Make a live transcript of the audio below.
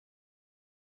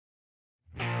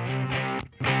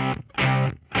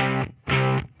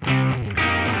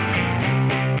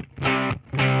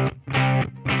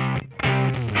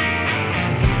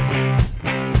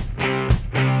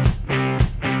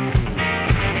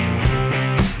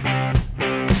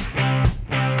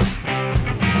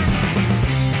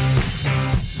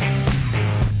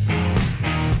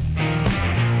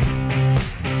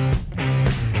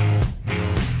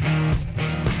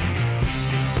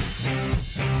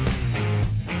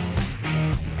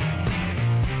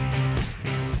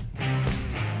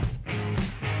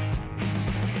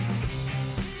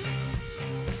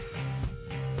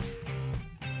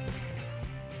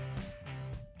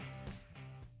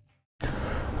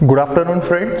Good afternoon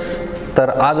friends. तर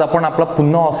आज आपण आपला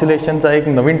पुन्हा ऑसिलेशनचा एक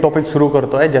नवीन टॉपिक सुरू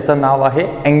करतो आहे ज्याचं नाव आहे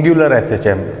अँग्युलर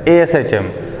SHM ASHM.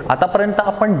 आतापर्यंत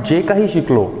आपण जे काही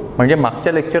शिकलो म्हणजे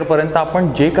मागच्या लेक्चरपर्यंत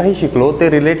आपण जे काही शिकलो ते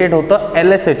रिलेटेड होतं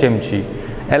LSHMची.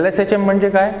 LSHM म्हणजे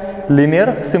काय?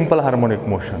 Linear simple harmonic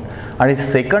motion. आणि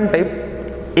सेकंड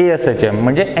टाईप ASHM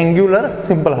म्हणजे अँग्युलर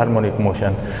सिंपल हार्मोनिक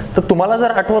मोशन. तर तुम्हाला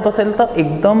जर आठवत असेल तर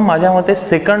एकदम माझ्या मते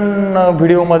सेकंड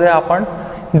व्हिडिओमध्ये आपण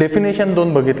डेफिनेशन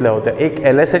दोन बघितल्या होत्या. एक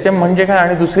LSHM म्हणजे काय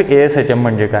आणि दुसरी ASHM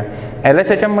म्हणजे काय.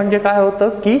 LSHM म्हणजे काय होतं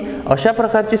की अशा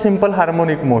प्रकारची सिंपल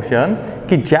हार्मोनिक मोशन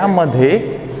की ज्यामध्ये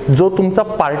जो तुमचा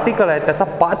पार्टिकल आहे त्याचा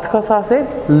पाथ कसा असेल?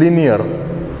 Linear.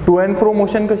 Two and fro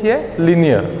motion कशी आहे?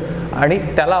 लिनियर. आणि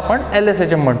त्याला आपण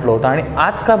LSHM म्हटलं होतं. आणि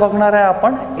आज काय बघणार आहे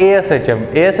आपण? ASHM.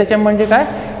 ASHM म्हणजे काय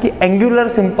की अँग्युलर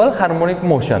सिंपल हार्मोनिक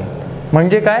मोशन.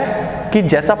 म्हणजे काय की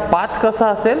ज्याचा पाथ कसा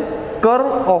असेल?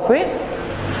 कर्व ऑफ ए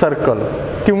सर्कल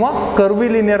किंवा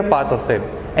कर्व्हिलिनियर पाथ असेल,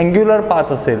 अँग्युलर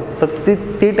पाथ असेल तर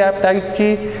ती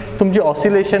टाईपची तुमची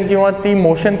ऑसिलेशन किंवा ती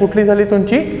मोशन कुठली झाली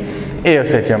तुमची?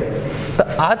 ASHM. तर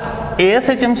आज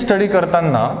ASHM स्टडी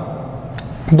करताना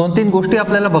दोन तीन गोष्टी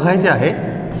आपल्याला बघायच्या आहे.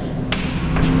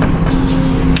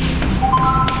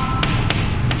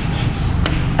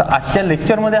 तर आजच्या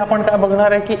लेक्चरमध्ये आपण काय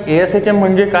बघणार आहे की ASHM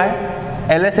म्हणजे काय,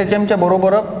 LSHMच्या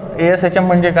बरोबर ASHM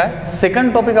म्हणजे काय.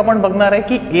 सेकंड टॉपिक आपण बघणार आहे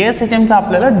की ASHMचा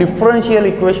आपल्याला डिफरन्शियल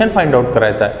इक्वेशन फाइंड आउट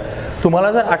करायचं आहे.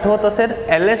 तुम्हाला जर आठवत असेल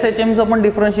LSHMचं पण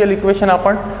डिफरन्शियल इक्वेशन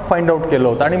आपण फाइंड आउट केलं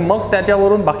होतं आणि मग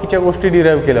त्याच्यावरून बाकीच्या गोष्टी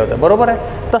डिराईव्ह केल्या होत्या, बरोबर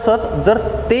आहे. तसंच जर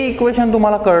ते इक्वेशन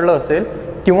तुम्हाला कळलं असेल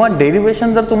किंवा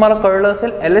डेरिव्हेशन जर तुम्हाला कळलं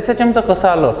असेल LSHMचं कसं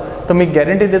आलं तर मी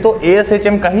गॅरंटी देतो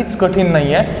ASHM काहीच कठीण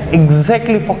नाही आहे.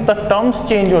 एक्झॅक्टली फक्त टर्म्स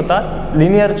चेंज होतात,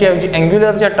 लिनियरच्या ऐवजी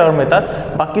अँग्युलरच्या टर्म येतात,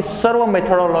 बाकी सर्व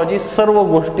मेथडॉलॉजी सर्व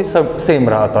गोष्टी सेम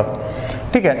राहतात.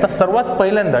 ठीक आहे. तर सर्वात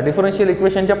पहिल्यांदा डिफरन्शियल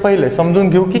इक्वेशनच्या पहिले समजून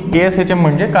घेऊ की ASHM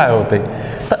म्हणजे काय होते.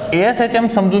 तर ASHM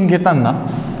समजून घेताना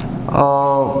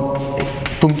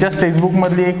तुमच्या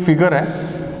टेक्स्टबुकमधली एक फिगर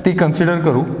आहे ती कन्सिडर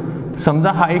करू.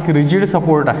 समजा हा एक रिजिड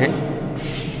सपोर्ट आहे,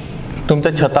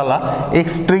 तुमच्या छताला एक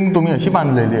स्ट्रिंग तुम्ही अशी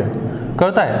बांधलेली आहे,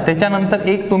 कळताय. त्याच्यानंतर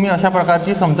एक तुम्ही अशा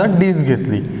प्रकारची समजा डिस्क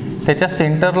घेतली, त्याच्या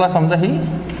सेंटरला समजा ही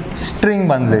स्ट्रिंग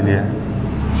बांधलेली आहे.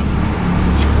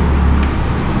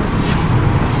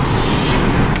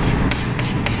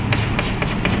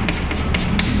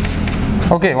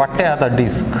 ओके, वाटते आता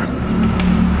डिस्क.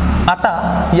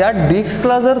 आता या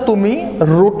डिस्कला जर तुम्ही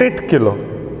रोटेट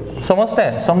केलं,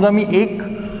 समजताय, समजा मी एक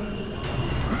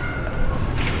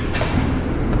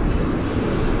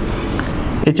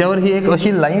याच्यावर ही एक अशी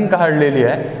लाईन काढलेली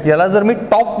आहे, याला जर मी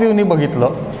टॉप व्ह्यूनी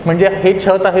बघितलं म्हणजे हे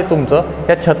छत आहे तुमचं,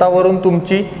 या छतावरून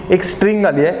तुमची एक स्ट्रिंग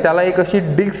आली आहे, त्याला एक अशी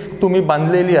डिस्क तुम्ही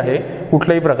बांधलेली आहे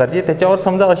कुठल्याही प्रकारची, त्याच्यावर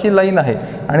समजा अशी लाईन आहे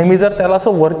आणि मी जर त्याला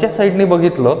असं वरच्या साईडनी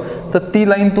बघितलं तर ती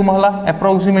लाईन तुम्हाला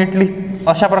अप्रॉक्सिमेटली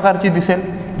अशा प्रकारची दिसेल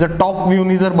जर टॉप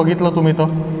व्ह्यूनी जर बघितलं तुम्ही तर,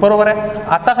 बरोबर आहे.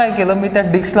 आता काय केलं मी, त्या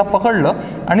डिस्कला पकडलं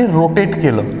आणि रोटेट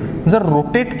केलं. जर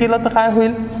रोटेट केलं तर काय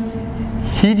होईल?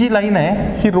 ही जी लाईन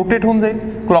आहे ही रोटेट होऊन जाईल.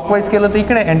 क्लॉकवाईज केलं तर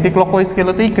इकडे, अँटी क्लॉकवाईज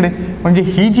केलं तर इकडे. म्हणजे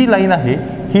ही जी लाईन आहे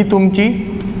ही तुमची,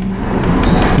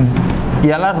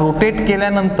 याला रोटेट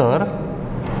केल्यानंतर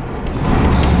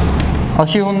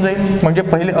अशी होऊन जाईल. म्हणजे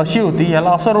पहिले अशी होती,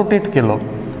 याला असं रोटेट केलं,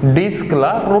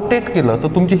 डिस्कला रोटेट केलं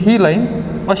तर तुमची ही लाईन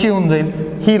अशी होऊन जाईल,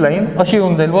 ही लाईन अशी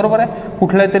होऊन जाईल, बरोबर आहे.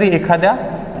 कुठल्या तरी एखाद्या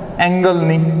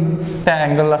अँगलनी, त्या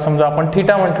अँगलला समजा आपण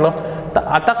थीटा म्हटलं. तर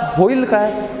आता होईल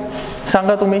काय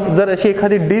सांगा तुम्ही? जर अशी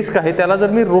एखादी डिस्क आहे त्याला जर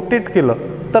मी रोटेट केलं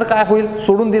तर काय होईल?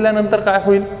 सोडून दिल्यानंतर काय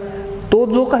होईल? तो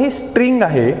जो काही स्ट्रिंग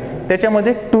आहे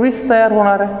त्याच्यामध्ये ट्विस्ट तयार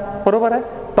होणार आहे, बरोबर आहे,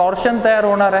 टॉर्शन तयार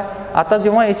होणार आहे. आता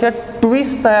जेव्हा याच्यात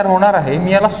ट्विस्ट तयार होणार आहे,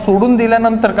 मी याला सोडून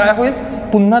दिल्यानंतर काय होईल?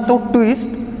 पुन्हा तो ट्विस्ट,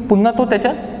 पुन्हा तो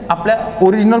त्याच्यात आपल्या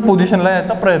ओरिजिनल पोझिशनला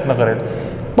याचा प्रयत्न करेल.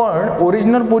 पण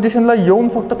ओरिजिनल पोझिशनला येऊन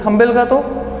फक्त थांबेल का? तो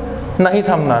नाही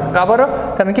थांबणार. का बरं?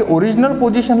 कारण की ओरिजिनल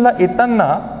पोझिशनला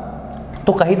येताना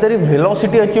तो काहीतरी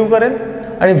व्हेलॉसिटी अचीव करेल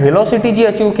आणि व्हेलॉसिटी जी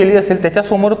अचीव केली असेल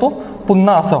त्याच्यासमोर तो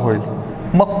पुन्हा असा होईल,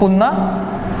 मग पुन्हा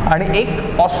आणि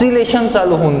एक ऑसिलेशन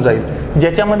चालू होऊन जाईल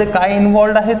ज्याच्यामध्ये काय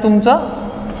इन्व्हॉल्ड आहे? तुमचं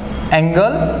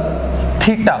अँगल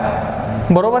थीटा,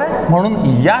 बरोबर आहे. म्हणून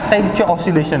या टाईपच्या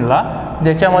ऑसिलेशनला,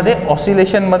 ज्याच्यामध्ये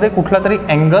ऑसिलेशनमध्ये कुठला तरी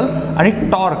अँगल आणि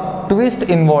टॉर्क ट्विस्ट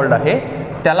इन्व्हॉल्ड आहे,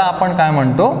 त्याला आपण काय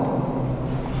म्हणतो?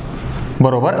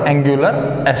 बरोबर, अँग्युलर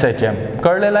SHM.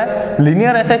 कळलेलं आहे.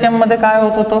 लिनियर SHM मध्ये काय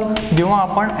होत होतं? जेव्हा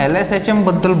आपण LSHM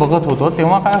बद्दल बघत होतो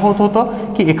तेव्हा काय होत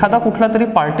होतं की एखादा कुठला तरी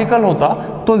पार्टिकल होता,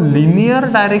 तो linear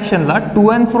डायरेक्शनला two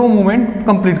and fro movement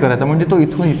complete करायचा. म्हणजे तो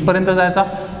इथून इथपर्यंत जायचा,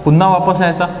 पुन्हा वापस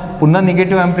यायचा, पुन्हा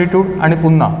निगेटिव्ह ॲम्प्लिट्यूड आणि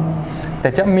पुन्हा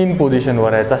त्याच्या मीन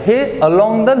पोझिशनवर यायचा. हे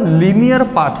अलॉंग द लिनियर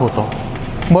पाथ होतं,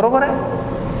 बरोबर आहे.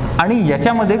 आणि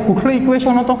याच्यामध्ये कुठलं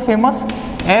इक्वेशन होतं famous,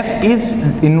 F is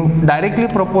directly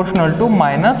proportional to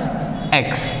minus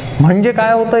x. म्हणजे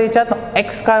काय होतं याच्यात,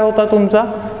 एक्स काय होता तुमचा,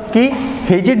 की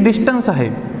हे जे डिस्टन्स आहे,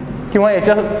 किंवा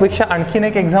याच्यापेक्षा आणखीन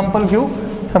एक एक्झाम्पल घेऊ,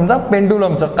 समजा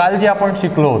पेंडुलमचं काल जे आपण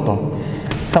शिकलो होतो.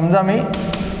 समजा मी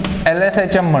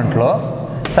LSHM म्हटलं,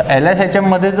 तर LSHM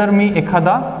मध्ये जर मी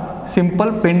एखादा सिंपल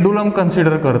पेंडुलम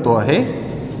कन्सिडर करतो आहे,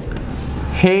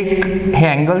 हे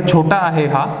अँगल छोटा आहे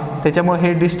हा, त्याच्यामुळे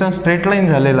हे डिस्टन्स स्ट्रेट लाईन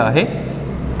झालेलं आहे,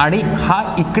 आणि हा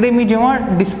इकडे मी जेव्हा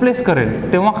डिस्प्लेस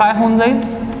करेल तेव्हा काय होऊन जाईल,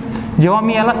 जेव्हा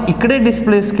मी याला इकडे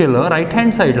डिस्प्लेस केलं राईट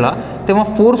हँड साईडला, तेव्हा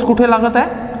फोर्स कुठे लागत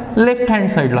आहे, लेफ्ट हँड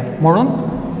साईडला. म्हणून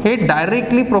हे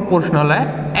डायरेक्टली प्रोपोर्शनल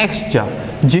आहे एक्सच्या.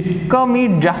 जितकं मी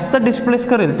जास्त डिस्प्लेस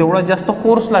करेल तेवढा जास्त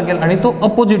फोर्स लागेल, आणि तो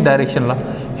अपोजिट डायरेक्शनला.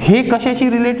 हे कशाशी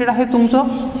रिलेटेड आहे तुमचं,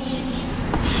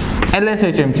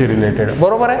 LSHM ची रिलेटेड,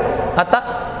 बरोबर आहे. आता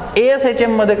ASHM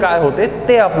मध्ये काय होते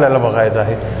ते आपल्याला बघायचं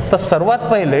आहे. तर सर्वात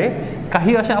पहिले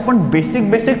काही अशा आपण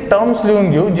बेसिक टर्म्स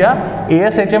लिहून घेऊ ज्या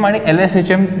ASHM आणि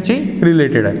LSHM ची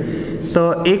रिलेटेड आहे.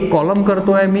 तर एक कॉलम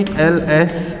करतो आहे मी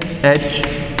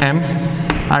LSHM,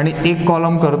 आणि एक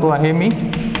कॉलम करतो आहे मी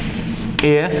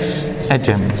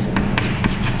ASHM.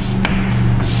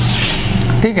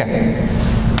 ठीक आहे.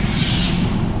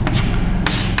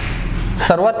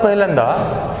 सर्वात पहिल्यांदा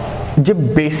जे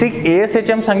बेसिक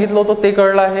ASHM सांगितलं होतं ते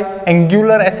कळलं आहे.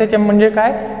 अँग्युलर SHM म्हणजे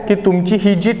काय, की तुमची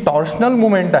ही जी टॉर्शनल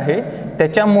मुवमेंट आहे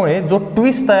त्याच्यामुळे जो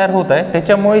ट्विस्ट तयार होत आहे,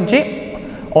 त्याच्यामुळे जे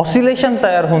ऑसिलेशन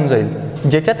तयार होऊन जाईल,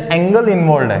 ज्याच्यात अँगल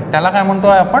इन्व्हॉल्ड आहे, त्याला काय म्हणतो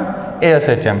आहे आपण,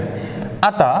 ASHM.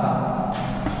 आता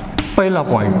पहिला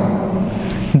पॉईंट,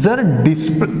 जर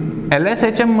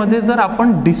LSHM मध्ये जर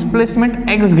आपण डिस्प्लेसमेंट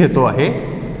x घेतो आहे,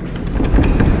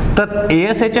 तर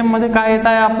ASHM मध्ये काय येत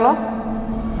आहे आपलं,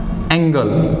 अँगल.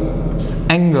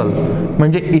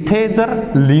 म्हणजे इथे जर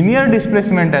लिनियर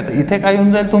डिस्प्लेसमेंट आहे तर इथे काय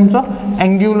होऊन जाईल तुमचं,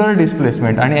 अँग्युलर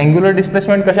डिस्प्लेसमेंट. आणि अँग्युलर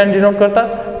डिस्प्लेसमेंट कशाने डिनोट करतात,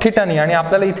 थिटानी. आणि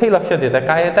आपल्याला इथेही लक्षात येत आहे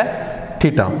काय येत आहे,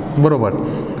 थिटा, बरोबर.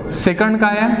 सेकंड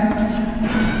काय आहे,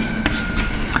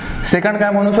 सेकंड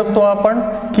काय म्हणू शकतो आपण,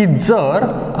 की जर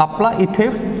आपला इथे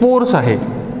फोर्स आहे,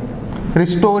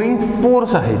 रिस्टोरिंग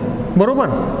फोर्स आहे, बरोबर,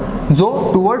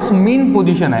 जो टुवर्ड्स मीन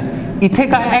पोझिशन आहे, इथे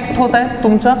काय ऍक्ट होत आहे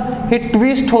तुमचा, हे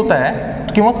ट्विस्ट होत आहे,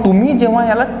 किंवा तुम्ही जेव्हा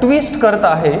याला ट्विस्ट करता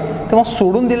आहे तेव्हा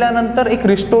सोडून दिल्यानंतर एक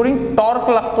रिस्टोरिंग टॉर्क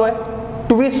लागतोय,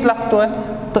 ट्विस्ट लागतोय.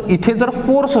 तर इथे जर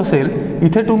फोर्स असेल,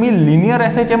 इथे तुम्ही लिनियर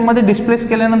SHM मध्ये डिस्प्लेस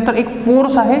केल्यानंतर एक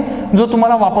फोर्स आहे जो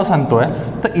तुम्हाला वापस आणतोय.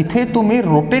 तर इथे तुम्ही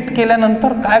रोटेट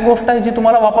केल्यानंतर काय गोष्ट आहे जी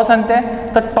तुम्हाला वापस आणते,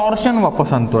 तर टॉर्शन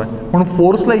वापस आणतोय. म्हणून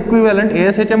फोर्सला इक्विव्हॅलंट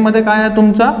ASHM मध्ये काय आहे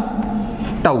तुमचा,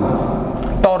 टाऊ,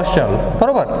 टॉर्शन,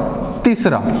 बरोबर.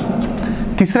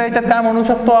 तिसऱ्या याच्यात काय म्हणू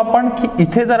शकतो आपण, की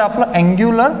इथे जर आपलं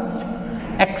अँग्युलर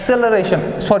ॲक्सेलरेशन,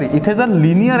 इथे जर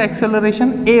लिनियर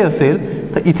ॲक्सेलरेशन A असेल,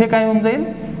 तर इथे काय होऊन जाईल,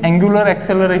 अँग्युलर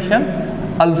ॲक्सेलरेशन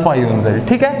अल्फा येऊन जाईल.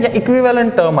 ठीक आहे. या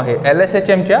इक्विव्हॅलंट टर्म आहे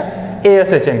LSHM च्या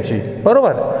ASHM ची,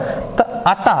 बरोबर. तर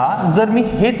आता जर मी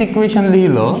हेच इक्वेशन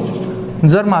लिहिलं,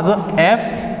 जर माझं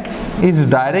F is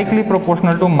directly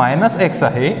proportional to minus x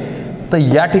आहे, तर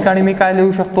या ठिकाणी मी काय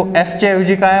लिहू शकतो, F च्या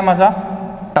ऐवजी काय आहे माझा,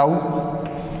 टाऊ,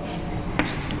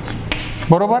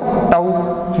 बरोबर. Tau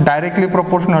directly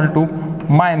proportional to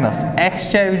minus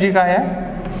एक्सच्या ऐवजी काय आहे,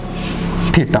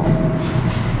 थिटा.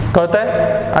 कळतंय.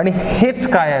 आणि हेच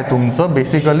काय आहे तुमचं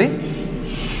बेसिकली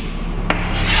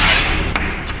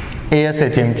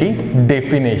ASHM ची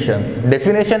डेफिनेशन.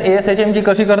 ASHM ची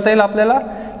कशी करता येईल आपल्याला,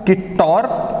 की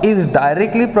torque is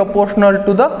directly proportional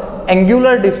to the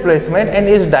angular displacement and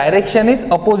is direction is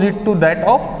opposite to that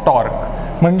of torque.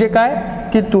 म्हणजे काय,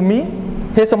 की तुम्ही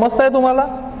हे समजताय तुम्हाला,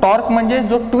 टॉर्क म्हणजे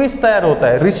जो ट्विस्ट तयार होत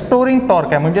आहे, रिस्टोरिंग टॉर्क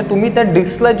आहे. म्हणजे तुम्ही त्या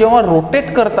डिस्कला जेव्हा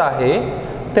रोटेट करता आहे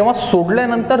तेव्हा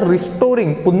सोडल्यानंतर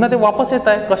रिस्टोरिंग, पुन्हा ते वापस येत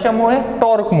आहे, कशामुळे,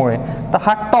 टॉर्कमुळे. तर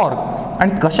हा टॉर्क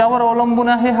आणि कशावर अवलंबून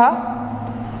आहे, हा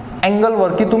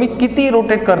अँगलवर, की तुम्ही किती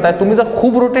रोटेट करताय. तुम्ही जर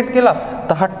खूप रोटेट केला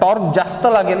तर हा टॉर्क जास्त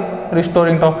लागेल,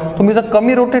 रिस्टोरिंग टॉर्क. तुम्ही जर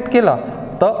कमी रोटेट केला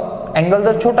तर अँगल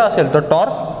जर छोटा असेल तर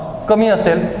टॉर्क कमी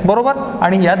असेल, बरोबर.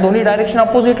 आणि या दोन्ही डायरेक्शन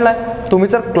अपोजिटला आहे. तुम्ही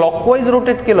जर क्लॉकवाईज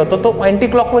रोटेट केलं तर तो अँटी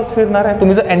क्लॉकवाईज फिरणार आहे,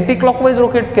 तुम्ही जर अँटी क्लॉकवाईज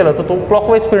रोटेट केलं तर तो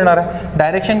क्लॉकवाईज फिरणार आहे.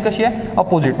 डायरेक्शन कशी आहे,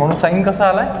 अपोजिट. म्हणून साईन कसा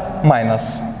आलाय,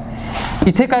 मायनस.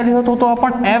 इथे काय लिहत होतो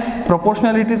आपण, F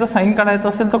प्रोपोर्शनॅलिटीचा साईन काढायचा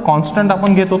असेल तर कॉन्स्टंट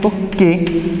आपण घेत होतो K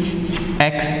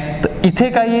x. तर इथे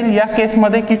काय येईल या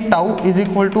केसमध्ये, की tau is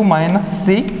equal to minus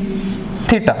C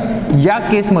theta. या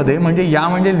केसमध्ये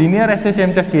म्हणजे लिनियर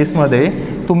SHMच्या केसमध्ये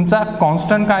तुमचा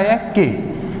कॉन्स्टंट काय आहे, K.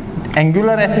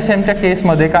 अँग्युलर SHMच्या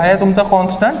केसमध्ये काय आहे तुमचा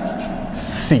कॉन्स्टंट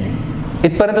C.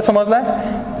 इथपर्यंत समजलाय.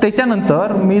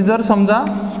 त्याच्यानंतर मी जर समजा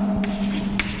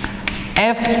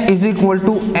F is equal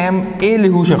to MA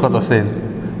लिहू शकत असेल,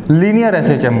 लिनियर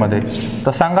SHM मध्ये.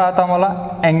 तर सांगा आता मला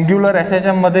अँग्युलर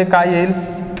SHM मध्ये काय येईल?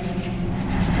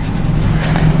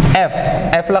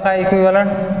 एफ ला काय equivalent?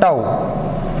 Tau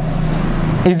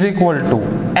is equal to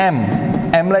M.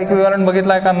 M ला इक्विव्हॅलंट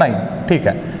बघितलाय का? नाही. ठीक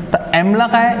आहे. तर एम ला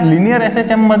काय लिनियर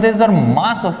SHM मध्ये जर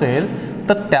मास असेल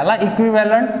तर त्याला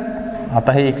इक्विव्हॅलंट,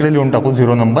 आता हे इकडे लिहून टाकू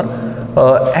 0 नंबर.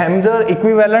 एम जर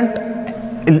इक्विव्हॅलंट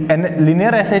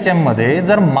लिनियर SHM मध्ये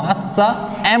जर मासचा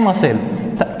एम असेल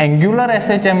तर अँग्युलर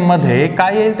SHM मध्ये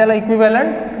काय येईल त्याला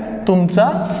इक्विव्हॅलंट? तुमचा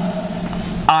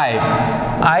आय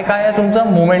काय आहे? तुमचा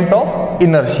मोमेंट ऑफ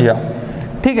इनर्शिया.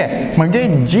 ठीक आहे. म्हणजे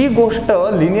जी गोष्ट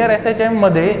लिनियर SHM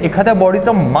मध्ये एखाद्या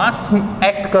बॉडीचा मास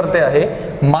ऍक्ट करते आहे,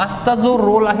 मासचा जो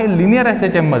रोल आहे लिनियर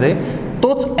SHM मध्ये,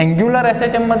 तोच अँग्युलर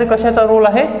SHM मध्ये कशाचा रोल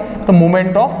आहे? तर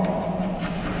moment of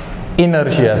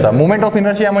इनर्शियाचा. Moment of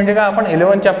inertia म्हणजे काय? आपण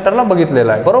 11 चॅप्टरला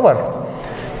बघितलेला आहे, बरोबर.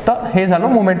 तर हे झालं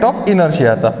मोमेंट ऑफ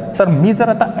इनर्शियाचा. तर मी जर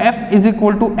आता F is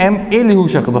equal to M A लिहू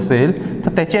शकत असेल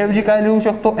तर त्याच्याऐवजी काय लिहू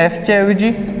शकतो? एफच्या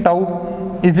ऐवजी टाऊ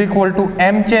इज इक्वल टू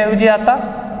एमच्या ऐवजी आता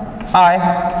आय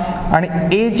आणि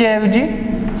एच्या ऐवजी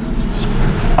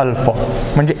अल्फा.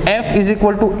 म्हणजे F is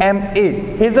equal to M A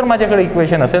हे जर माझ्याकडे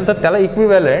इक्वेशन असेल तर त्याला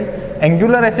इक्विव्हॅलंट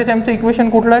अँग्युलर SHMचं इक्वेशन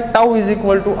कुठलं आहे? Tau is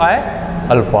equal to I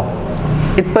alpha.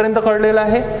 इथपर्यंत कळलेलं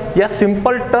आहे. या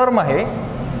सिंपल टर्म आहे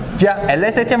ज्या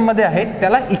LSHM मध्ये आहेत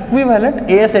त्याला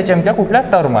इक्विव्हॅलंट ASHMच्या कुठल्या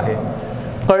टर्म आहे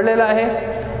कळलेलं आहे.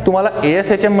 तुम्हाला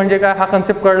ASHM म्हणजे काय हा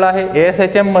कन्सेप्ट कळला आहे.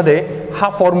 ASHM मध्ये हा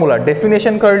फॉर्म्युला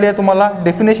डेफिनेशन कळली आहे तुम्हाला.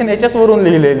 डेफिनेशन याच्याचवरून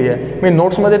लिहिलेली आहे. मी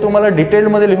नोट्समध्ये तुम्हाला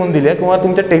डिटेलमध्ये लिहून दिली आहे किंवा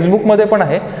तुमच्या टेक्स्टबुकमध्ये पण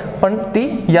आहे, पण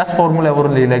ती याच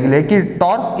फॉर्म्युल्यावरून लिहिली गेली आहे की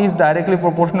torque is directly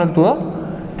proportional to a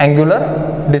angular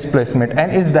displacement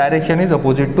and is direction is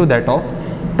opposite to that of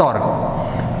torque.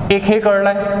 एक हे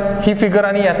कळलाय, ही फिगर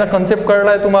आणि याचा कन्सेप्ट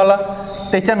कळलाय तुम्हाला.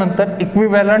 त्याच्यानंतर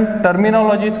इक्विव्हॅलंट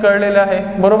टर्मिनॉलॉजीज कळलेल्या आहे,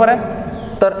 बरोबर आहे.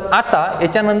 तर आता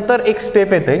याच्यानंतर एक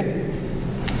स्टेप येते,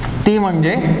 ती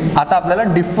म्हणजे आता आपल्याला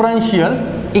डिफरन्शियल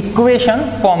इक्वेशन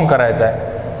फॉर्म करायचं आहे.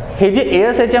 हे जे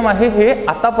ASHM आहे हे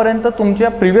आतापर्यंत तुमच्या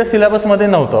प्रिव्हियस सिलेबसमध्ये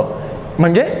नव्हतं,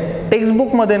 म्हणजे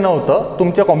टेक्स्टबुकमध्ये नव्हतं.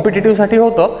 तुमच्या कॉम्पिटेटिव्हसाठी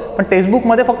होतं, पण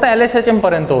टेक्स्टबुकमध्ये फक्त LSHM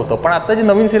पर्यंत होतं. पण आता जे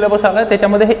नवीन सिलेबस आला आहे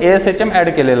त्याच्यामध्ये हे ASHM ॲड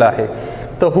केलेलं आहे.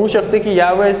 तर होऊ शकते की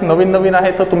यावेळेस नवीन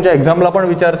आहे तर तुमच्या एक्झामला पण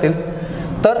विचारतील.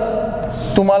 तर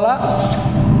तुम्हाला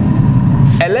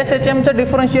LSHMचं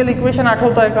डिफरन्शियल इक्वेशन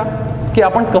आठवत आहे का, की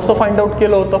आपण कसं फाइंड आउट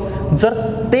केलं होतं? जर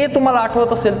ते तुम्हाला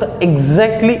आठवत असेल तर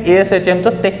एक्झॅक्टली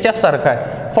ASHMचं त्याच्यासारखं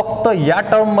आहे. फक्त या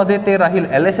टर्ममध्ये ते राहील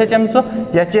LSHMचं,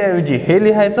 याच्याऐवजी हे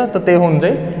लिहायचं तर ते होऊन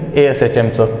जाईल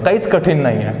ASHMचं. काहीच कठीण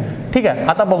नाही आहे. ठीक आहे.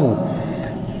 आता बघू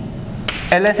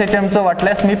LSHMचं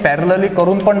वाटल्यास मी पॅरलली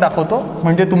करून पण दाखवतो,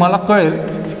 म्हणजे तुम्हाला कळेल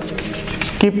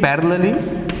की पॅरलली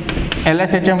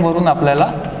LSHM वरून आपल्याला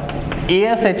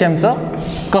ASHMचं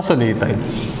कसं लिहिता येईल.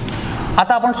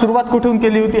 आता आपण सुरुवात कुठून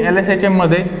केली होती LSHM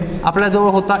मध्ये? आपल्याजवळ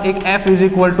होता एक F is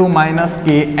equal to minus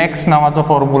K x नावाचा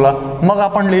फॉर्म्युला. मग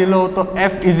आपण लिहिलं होतं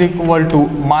F is equal to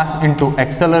mass into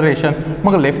acceleration.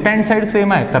 मग लेफ्ट हँड साईड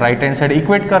सेम आहे तर राईट हँड साईड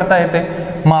इक्वेट करता येते.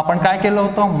 मग आपण काय केलं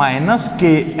होतं? Minus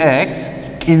K x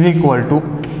is equal to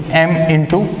M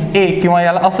into ए, किंवा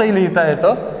याला असंही लिहिता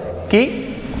येतं की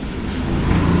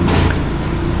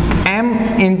M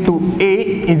into A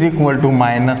is equal to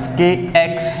minus K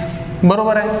x,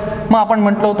 बरोबर आहे. मग आपण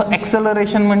म्हटलं होतं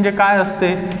ॲक्सेलरेशन म्हणजे काय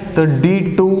असते, तर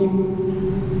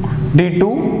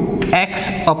d2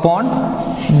 x upon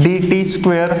dt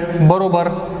square, बरोबर.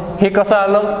 हे कसं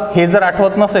आलं हे जर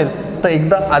आठवत नसेल तर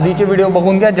एकदा आधीचे व्हिडिओ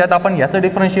बघून घ्या ज्यात आपण याचं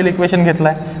डिफरन्शियल इक्वेशन घेतलं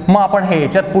आहे. मग आपण हे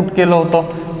याच्यात पुट केलं होतं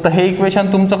तर हे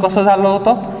इक्वेशन तुमचं कसं झालं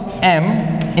होतं? m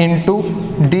into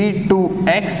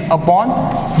d2x upon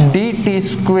dt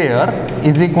square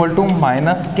is equal to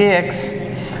minus K x.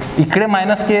 इकडे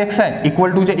मायनस के एक्स आहे,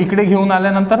 इक्वल टूच्या इकडे घेऊन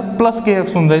आल्यानंतर प्लस के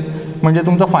एक्स होऊन जाईल. म्हणजे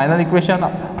तुमचं फायनल इक्वेशन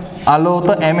आलं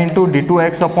होतं m into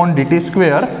d2x upon dt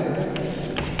square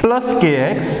plus K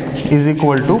x is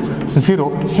equal to 0.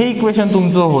 हे इक्वेशन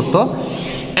तुमचं होतं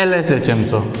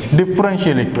LSHMचं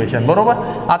डिफरन्शियल इक्वेशन, बरोबर.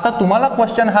 आता तुम्हाला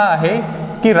क्वेश्चन हा आहे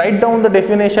की right down the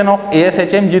definition of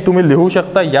ASHM, जी तुम्ही लिहू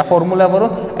शकता या फॉर्म्युल्यावरून,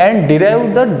 and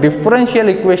derive the differential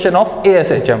equation of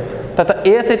ASHM. तर आता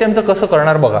ASHMचं कसं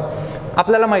करणार बघा.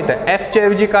 आपल्याला माहित आहे Fच्या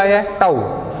ऐवजी काय आहे? टाऊ.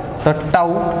 तर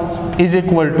tau is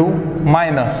equal to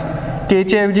minus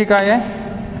केच्या ऐवजी काय आहे?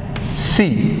 सी.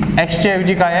 एक्सच्या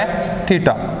ऐवजी काय आहे?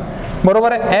 थीटा,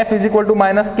 बरोबर आहे. F is equal to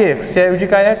minus K एक्सच्या ऐवजी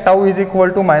काय आहे? Tau is equal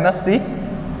to minus C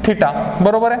theta,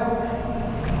 बरोबर आहे.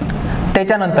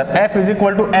 त्याच्यानंतर F is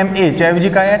equal to M एच्या ऐवजी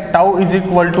काय आहे? Tau is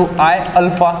equal to I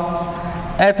alpha.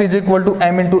 F is equal to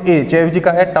M into एच्या ऐवजी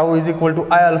काय आहे? Tau is equal to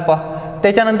I alpha.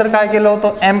 त्याच्यानंतर काय केलं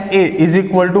होतं, M A is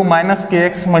equal to minus K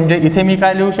x, म्हणजे इथे मी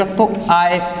काय लिहू शकतो,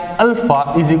 I alpha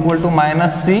is equal to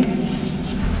minus C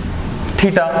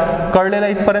theta. कळलेलं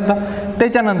इथपर्यंत.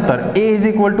 त्याच्यानंतर ए is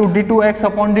equal to D to x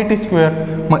upon D T square.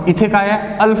 मग इथे काय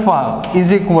आहे, alpha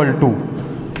is equal to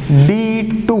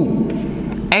D to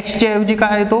एक्सच्या ऐवजी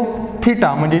काय आहे तो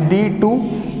थीटा, म्हणजे D to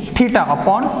theta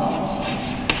upon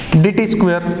D T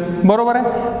square. बरोबर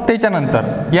आहे. त्याच्यानंतर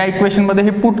या इक्वेशनमध्ये हे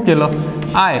पुट केलं,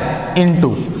 I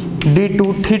into D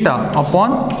to theta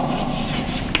upon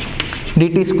D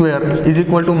T square is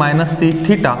equal to minus C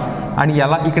theta, आणि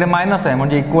याला इकडे मायनस आहे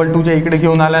म्हणजे इक्वल टूच्या इकडे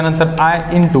घेऊन आल्यानंतर I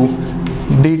into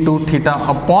D to theta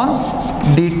upon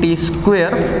D T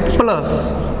square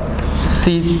plus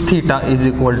C theta is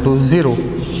equal to 0.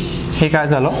 हे काय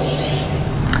झालं,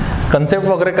 कन्सेप्ट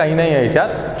वगैरे काही नाही आहे याच्यात,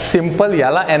 सिम्पल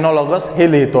याला एनॉलॉगस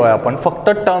हे लिहितोय आपण, फक्त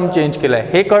टर्म चेंज केलं आहे.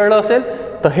 हे कळलं असेल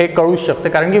तर हे कळूच शकते,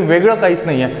 कारण की वेगळं काहीच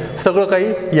नाही आहे, सगळं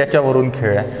काही याच्यावरून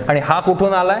खेळ आहे. आणि हा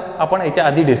कुठून आला आहे आपण याच्या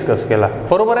आधी डिस्कस केला.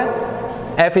 बरोबर आहे.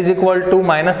 F is equal to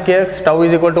minus K x, tau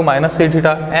is equal to minus C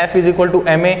theta, F is equal to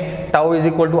M A, tau is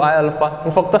equal to I alpha.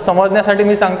 फक्त समजण्यासाठी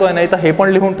मी सांगतोय, नाही तर हे पण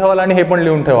लिहून ठेवाल आणि हे पण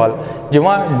लिहून ठेवाल.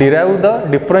 जेव्हा derive the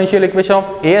differential equation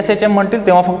of ASHM म्हणतील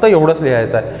तेव्हा फक्त एवढंच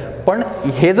लिहायचं आहे. पण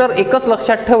हे जर एकच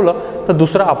लक्षात ठेवलं तर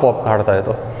दुसरा आपोआप काढता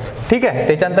येतो. ठीक आहे.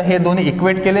 त्याच्यानंतर हे दोन्ही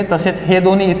इक्वेट केले, तसेच हे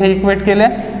दोन्ही इथे इक्वेट केले.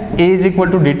 ए is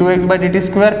equal to D to x bye D T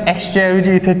square, एक्सच्या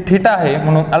ऐवजी इथे थीटा आहे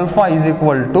म्हणून alpha is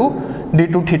equal to D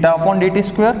to theta upon D T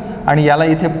square, आणि याला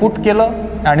इथे पुट केलं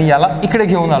आणि याला इकडे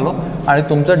घेऊन आलो आणि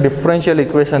तुमचं डिफरन्शियल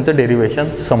इक्वेशनचं डेरिव्हेशन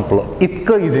संपलं.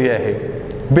 इतकं इझी आहे,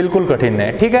 बिलकुल कठीण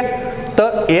नाही. ठीक आहे.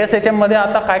 तर ASHM मध्ये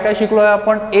आता काय काय शिकलो आहे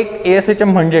आपण. एक ASHM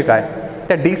म्हणजे काय,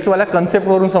 त्या डिस्कवाल्या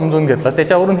कन्सेप्टवरून समजून घेतलं,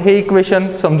 त्याच्यावरून हे इक्वेशन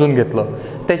समजून घेतलं.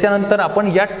 त्याच्यानंतर आपण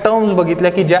या टर्म्स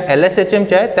बघितल्या की ज्या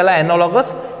LSHMच्या आहेत त्याला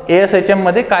एनॉलॉगस ASHM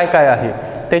मध्ये काय काय आहे.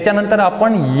 त्याच्यानंतर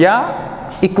आपण या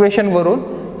इक्वेशनवरून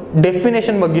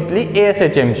डेफिनेशन बघितली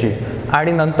ASHMची,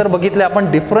 आणि नंतर बघितले आपण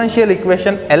डिफरन्शियल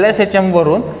इक्वेशन LSHM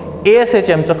वरून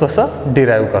ASHMचं कसं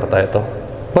डिराईव्ह करता येतं.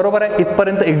 बरोबर आहे.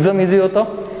 इथपर्यंत एक्झाम इझी होतं.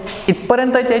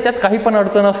 इथपर्यंतच्या याच्यात काही पण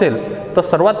अडचण असेल तर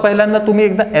सर्वात पहिल्यांदा तुम्ही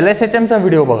एकदा LSHMचा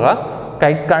व्हिडिओ बघा,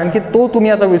 कारण की तो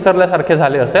तुम्ही आता विसरल्यासारखे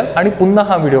झाले असेल, आणि पुन्हा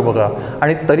हा व्हिडिओ बघा,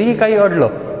 आणि तरीही काही अडलं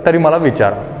तरी मला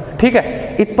विचारा. ठीक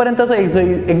आहे. इथपर्यंतचं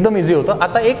एकदम इझी होतं.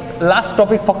 आता एक लास्ट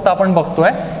टॉपिक फक्त आपण बघतोय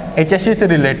याच्याशीच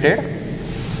रिलेटेड,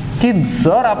 की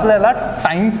जर आपल्याला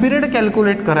टाइम पिरियड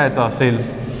कॅल्क्युलेट करायचा असेल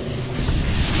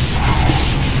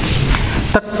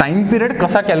तर टाइम पिरियड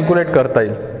कसा कॅल्क्युलेट करता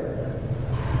येईल.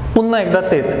 पुन्हा एकदा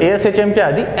तेच ASHMच्या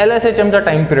आधी LSHMचा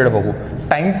टाइम पिरियड बघू.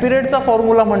 टाइम पिरियडचा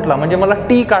फॉर्म्युला म्हटला म्हणजे मला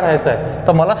टी काढायचा आहे,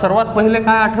 तर मला सर्वात पहिले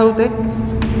काय आठवते,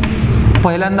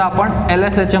 पहिल्यांदा आपण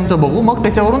LSHMचं बघू, मग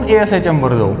त्याच्यावरून ASHM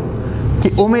वर जाऊ, की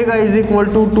omega is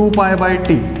equal to 2 pi by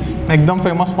T. एकदम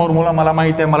फेमस फॉर्म्युला मला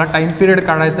माहिती आहे. मला टाइम पिरियड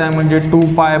काढायचा आहे म्हणजे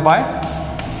 2 पाय बाय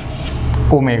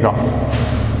ओमेगा.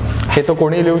 हे तो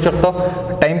कोणी लिहू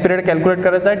शकतं. टाइम पिरियड कॅल्क्युलेट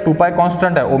करायचा आहे, 2 पाय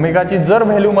कॉन्स्टंट आहे. ओमेगाची जर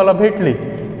व्हॅल्यू मला भेटली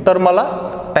तर मला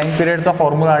टाइम पिरियडचा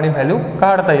फॉर्म्युला आणि व्हॅल्यू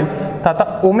काढता येईल. तर आता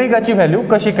ओमेगाची व्हॅल्यू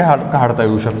कशी काढता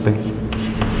येऊ शकते.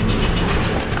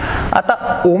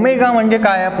 आता ओमेगा म्हणजे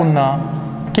काय आहे पुन्हा,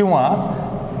 किंवा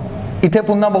इथे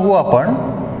पुन्हा बघू आपण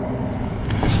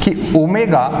की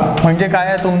ओमेगा म्हणजे काय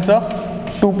आहे तुमचं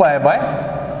 2 पाय बाय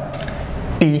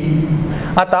टी.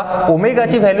 आता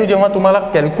ओमेगाची व्हॅल्यू जेव्हा तुम्हाला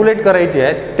कॅल्क्युलेट करायची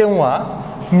आहे तेव्हा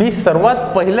मी सर्वात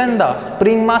पहिल्यांदा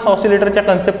स्प्रिंग मास ऑसिलेटरच्या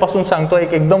कन्सेप्टपासून सांगतो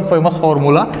एक एकदम फेमस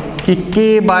फॉर्म्युला, की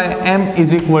के bye M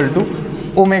is equal to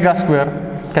omega square.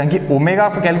 कारण की ओमेगा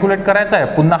कॅल्क्युलेट करायचा आहे,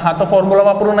 पुन्हा हा तर फॉर्म्युला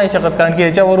वापरू नाही शकत कारण की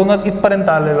याच्यावरूनच इथपर्यंत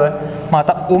आलेलो आहे. मग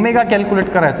आता ओमेगा कॅल्क्युलेट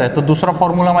करायचा आहे तर दुसरा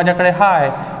फॉर्म्युला माझ्याकडे हा आहे,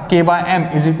 के bye M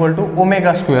is equal to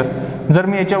omega square. जर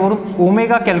मी याच्यावरून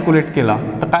ओमेगा कॅल्क्युलेट केला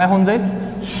तर काय होऊन जाईल,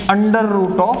 under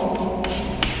route of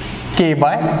K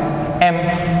bye M.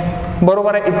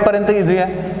 बरोबर आहे. इथपर्यंत इझी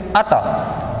आहे. आता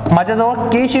माझ्याजवळ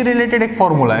के शी रिलेटेड एक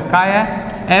फॉर्म्युला आहे, काय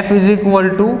आहे, F is equal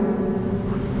to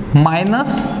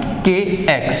minus K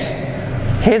x.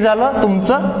 हे झालं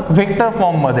तुमचं व्हेक्टर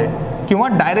फॉर्ममध्ये, किंवा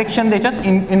डायरेक्शन त्याच्यात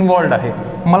इन्व्हॉल्ड आहे.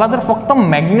 मला जर फक्त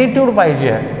मॅग्निट्यूड पाहिजे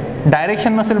आहे,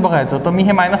 डायरेक्शन नसेल बघायचं, तर मी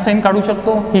हे मायनस साईन काढू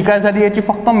शकतो. ही काय झाली याची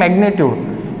फक्त मॅग्निट्यूड.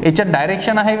 याच्यात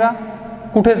डायरेक्शन आहे का,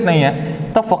 कुठेच नाही आहे.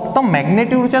 तर फक्त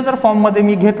मॅग्निट्यूडच्या जर फॉर्ममध्ये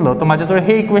मी घेतलं तर माझ्याजवळ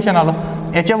हे इक्वेशन आलं.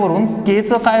 याच्यावरून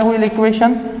केचं काय होईल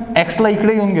इक्वेशन, एक्सला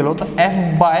इकडे येऊन गेलो तर एफ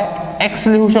बाय एक्स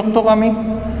लिहू शकतो का मी,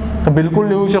 तर बिलकुल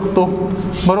लिहू शकतो.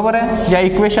 बरोबर आहे. या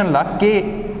इक्वेशनला के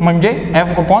म्हणजे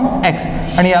एफ अपॉन एक्स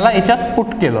आणि याला याच्यात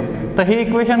पुट केलं तर हे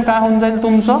इक्वेशन काय होऊन जाईल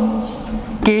तुमचं,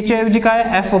 केच्या ऐवजी काय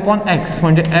एफ अपॉन एक्स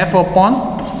म्हणजे एफ अपॉन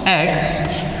एक्स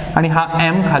आणि हा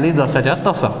एम खाली जसाच्या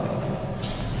तसा.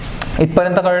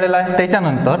 इथपर्यंत कळलेलं आहे.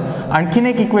 त्याच्यानंतर आणखीन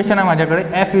एक इक्वेशन आहे माझ्याकडे,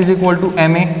 F is equal to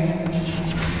MA.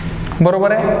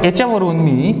 बरोबर आहे. याच्यावरून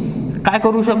मी काय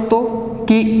करू शकतो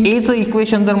की एचं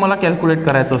इक्वेशन जर मला कॅल्क्युलेट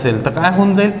करायचं असेल तर काय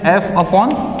होऊन जाईल, F upon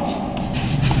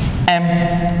M.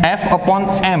 F upon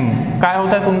M काय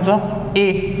होत आहे तुमचं,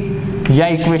 A. या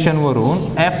इक्वेशनवरून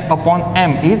F upon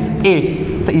M is A.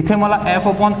 तर इथे मला F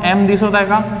अपॉन M दिसत आहे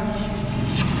का,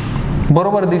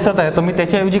 बरोबर दिसत आहे. तर मी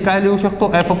त्याच्याऐवजी काय लिहू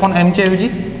शकतो, F अपॉन M च्या ऐवजी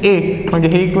A. म्हणजे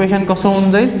हे इक्वेशन कसं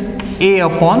होऊन जाईल, A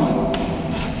अपॉन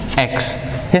X.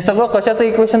 हे सगळं कशाचं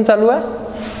इक्वेशन चालू आहे,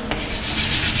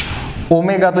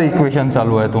 ओमेगाचं इक्वेशन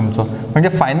चालू आहे तुमचं. म्हणजे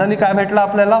फायनली काय भेटलं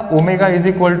आपल्याला, omega is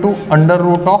equal to under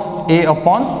route of A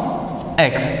upon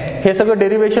X. हे सगळं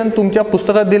डेरिवेशन तुमच्या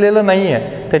पुस्तकात दिलेलं नाही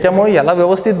आहे, त्याच्यामुळे याला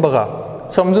व्यवस्थित बघा,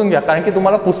 समजून घ्या. कारण की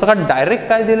तुम्हाला पुस्तकात डायरेक्ट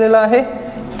काय दिलेलं आहे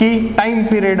की time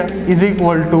period is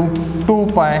equal to 2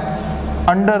 pi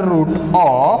under route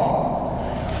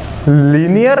of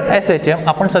linear SHM.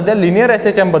 आपण सध्या लिनियर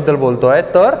SHM बद्दल बोलतोय.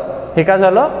 तर हे काय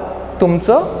झालं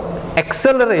तुमचं,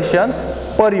 acceleration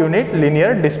per unit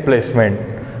linear displacement.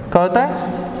 कळत आहे,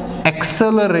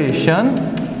 ॲक्सेलरेशन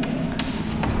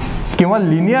किंवा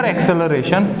linear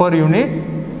acceleration per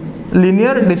unit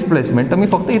linear displacement. तर मी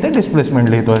फक्त इथे डिस्प्लेसमेंट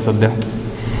लिहितोय सध्या,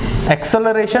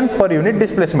 ॲक्सेलरेशन पर युनिट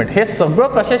डिस्प्लेसमेंट. हे सगळं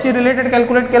कशाशी रिलेटेड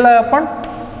कॅल्क्युलेट केलं आहे आपण,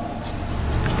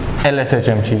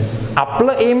 LSHM ची.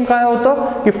 आपलं एम काय होतं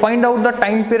की find out the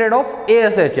time period of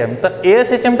ASHM. तर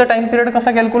ASHM चा टाइम पिरियड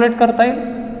कसा कॅल्क्युलेट करता येईल,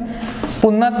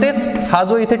 पुन्हा तेच हा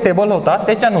जो इथे टेबल होता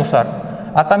त्याच्यानुसार.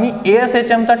 आता मी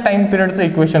ASHM चा टाइम पिरियडचं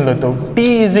इक्वेशन लिहितो, T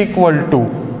is equal to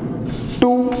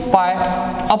 2 pi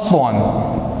upon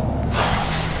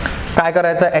काय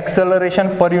करायचं, ॲक्सेलरेशन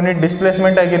पर युनिट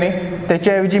डिस्प्लेसमेंट आहे की नाही,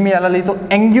 त्याच्याऐवजी मी याला लिहितो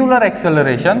angular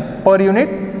acceleration per unit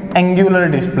angular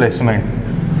displacement.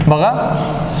 बघा,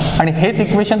 आणि हेच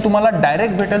इक्वेशन तुम्हाला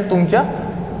डायरेक्ट भेटेल तुमच्या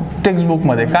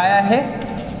टेक्स्टबुकमध्ये. काय आहे,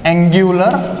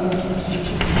 angular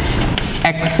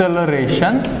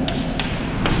acceleration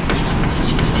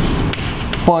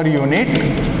per unit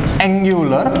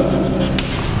angular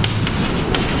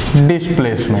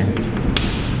displacement.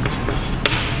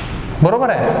 बरोबर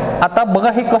आहे. आता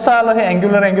बघा हे कसं आलं, हे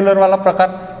अँग्युलर वाला प्रकार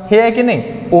हे आहे की नाही.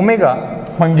 ओमेगा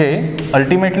म्हणजे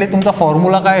अल्टिमेटली तुमचा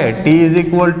फॉर्म्युला काय आहे, T is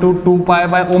equal to 2 pi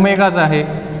by ओमेगाच आहे,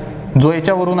 जो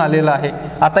याच्यावरून आलेला आहे.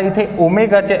 आता इथे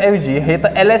ओमेगाच्या ऐवजी हे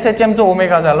तर LSHM चं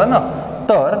ओमेगा झालं ना,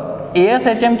 तर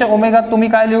ASHM च्या ओमेगात तुम्ही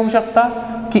काय लिहू शकता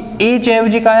की A च्या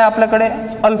ऐवजी काय आहे आपल्याकडे,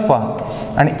 अल्फा,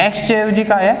 आणि X च्या ऐवजी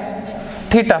काय आहे,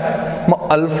 थीटा.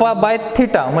 मग अल्फा बाय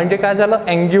थीटा म्हणजे काय झालं,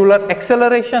 angular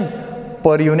acceleration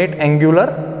per unit angular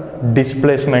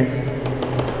displacement.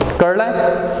 कळलाय.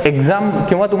 Exam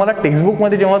किंवा तुम्हाला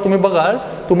टेक्स्टबुकमध्ये जेव्हा तुम्ही बघाल,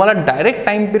 तुम्हाला direct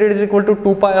time period is equal to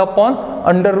 2 pi upon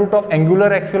under route of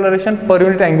angular acceleration per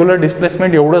unit angular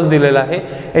displacement एवढंच दिलेलं आहे.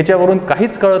 याच्यावरून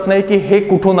काहीच कळत नाही की हे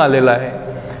कुठून आलेलं आहे.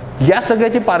 या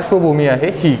सगळ्याची पार्श्वभूमी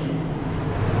आहे ही,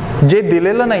 जे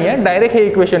दिलेलं नाही आहे डायरेक्ट हे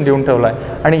इक्वेशन देऊन ठेवलं आहे,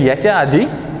 आणि याच्या आधी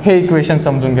हे इक्वेशन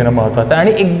समजून घेणं महत्त्वाचं आहे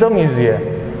आणि एकदम इझी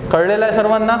आहे. कळलेलं आहे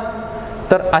सर्वांना.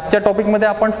 तर आजच्या टॉपिकमध्ये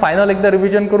आपण फायनल एकदा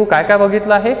रिव्हिजन करू. काय काय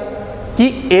बघितलं आहे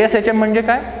की ASHM म्हणजे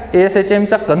काय,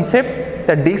 ASHMचा कन्सेप्ट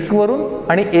त्या डिस्कवरून,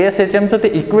 आणि ASHMचं ते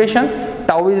equation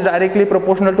tau is directly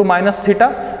proportional to minus theta,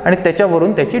 आणि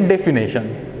त्याच्यावरून त्याची डेफिनेशन.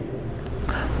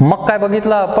 मग काय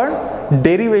बघितलं आपण,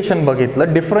 डेरिवेशन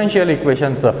बघितलं डिफरन्शियल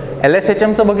इक्वेशनचं,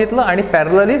 LSHMचं बघितलं, आणि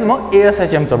पॅरललीज मग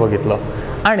ASHMचं बघितलं.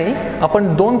 आणि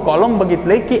आपण 2 कॉलम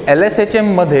बघितले की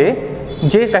LSHM मध्ये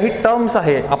जे काही टर्म्स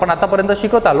आहे आपण आतापर्यंत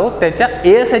शिकत आलो त्याच्या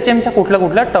ASHMच्या कुठल्या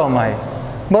कुठल्या टर्म आहे.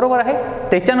 बरोबर आहे.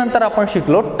 त्याच्यानंतर आपण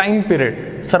शिकलो टाइम पिरियड.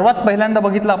 सर्वात पहिल्यांदा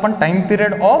बघितलं आपण टाइम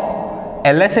पिरियड ऑफ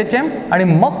LSHM, आणि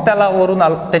मग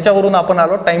त्याच्यावरून आपण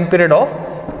आलो टाइम पिरियड ऑफ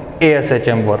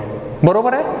ASHM वर.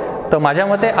 बरोबर आहे. तर माझ्या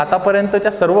मते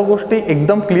आतापर्यंतच्या सर्व गोष्टी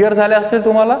एकदम क्लिअर झाल्या असतील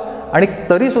तुम्हाला, आणि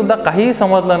तरीसुद्धा काहीही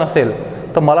समजलं नसेल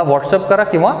तर मला व्हॉट्सअप करा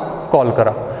किंवा कॉल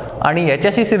करा. आणि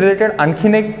याच्याशी रिलेटेड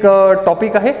आणखीन एक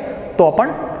टॉपिक आहे, तो आपण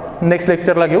नेक्स्ट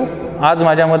लेक्चरला घेऊ. आज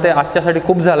माझ्या मते आजच्यासाठी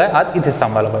खूप झालं आहे, आज इथेच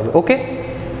थांबायला पाहिजे. Okay,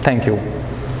 thank you.